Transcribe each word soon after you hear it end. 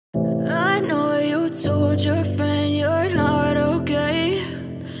told your friend you're not okay,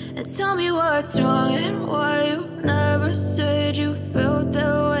 and tell me what's wrong and why you never said you felt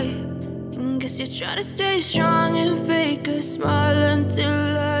that way. And guess you're trying to stay strong and fake a smile until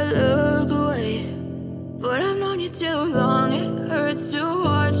I look away. But I've known you too long, it hurts to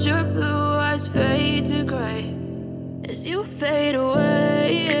watch your blue eyes fade to gray as you fade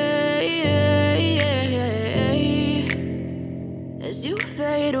away, as you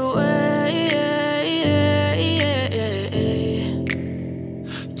fade away.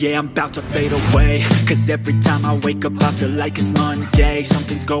 Yeah, I'm about to fade away, cause every time I wake up I feel like it's Monday.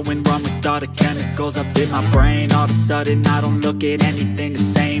 Something's going wrong with all the chemicals up in my brain. All of a sudden I don't look at anything the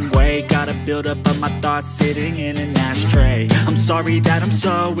same way. Got a buildup of my thoughts sitting in an ashtray. I'm sorry that I'm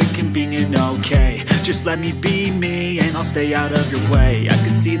so inconvenient, okay. Just let me be me and I'll stay out of your way. I can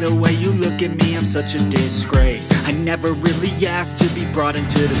see the way you look at me, I'm such a disgrace. I never really asked to be brought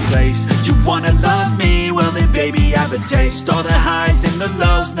into this place. You wanna love me? Well then baby, have a taste. All the highs and the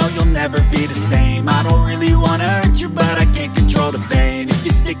lows, no, you'll never be the same. I don't really wanna hurt you, but I can't control the pain. If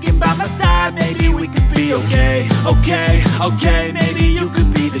you're sticking by my side, maybe we could be okay. Okay, maybe you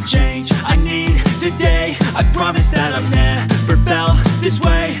could be the change I need today. I promise that I've never felt this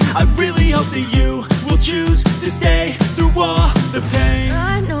way. I really hope that you will choose to stay through all the pain.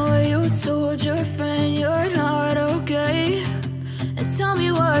 I know you told your friend you're not okay, and tell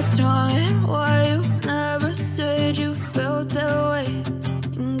me what's wrong and why you never said you felt that way.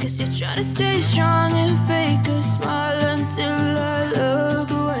 Guess you're trying to stay strong and fake a smile until I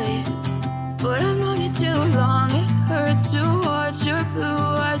look away. But I've known you too long, it hurts to watch your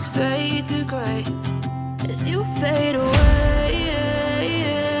blue eyes fade to gray as you fade away,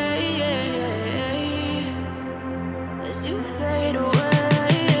 as you fade away,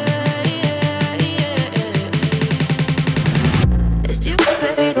 as you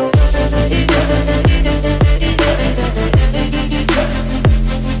fade away.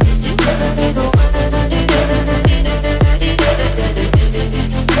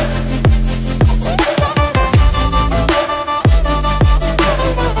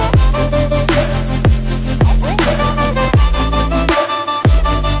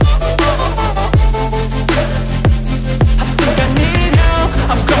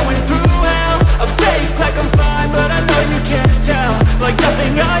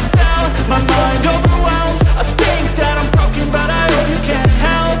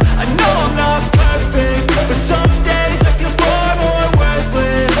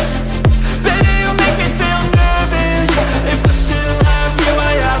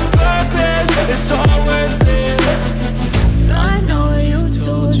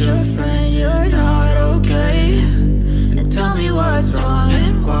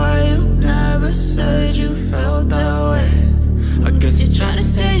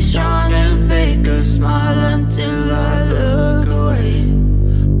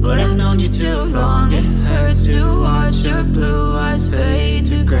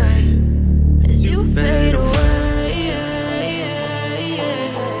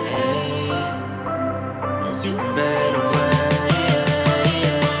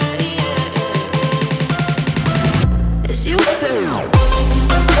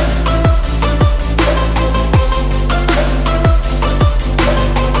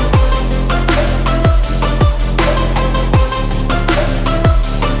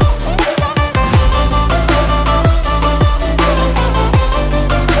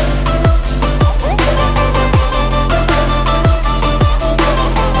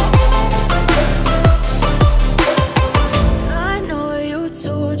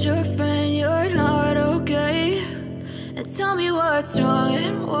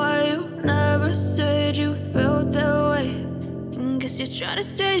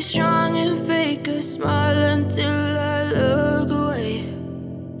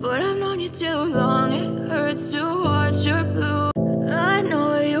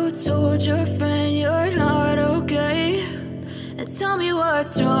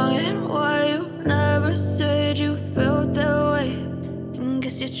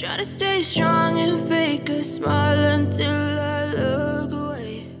 Trying to stay strong and fake a smile until I look away.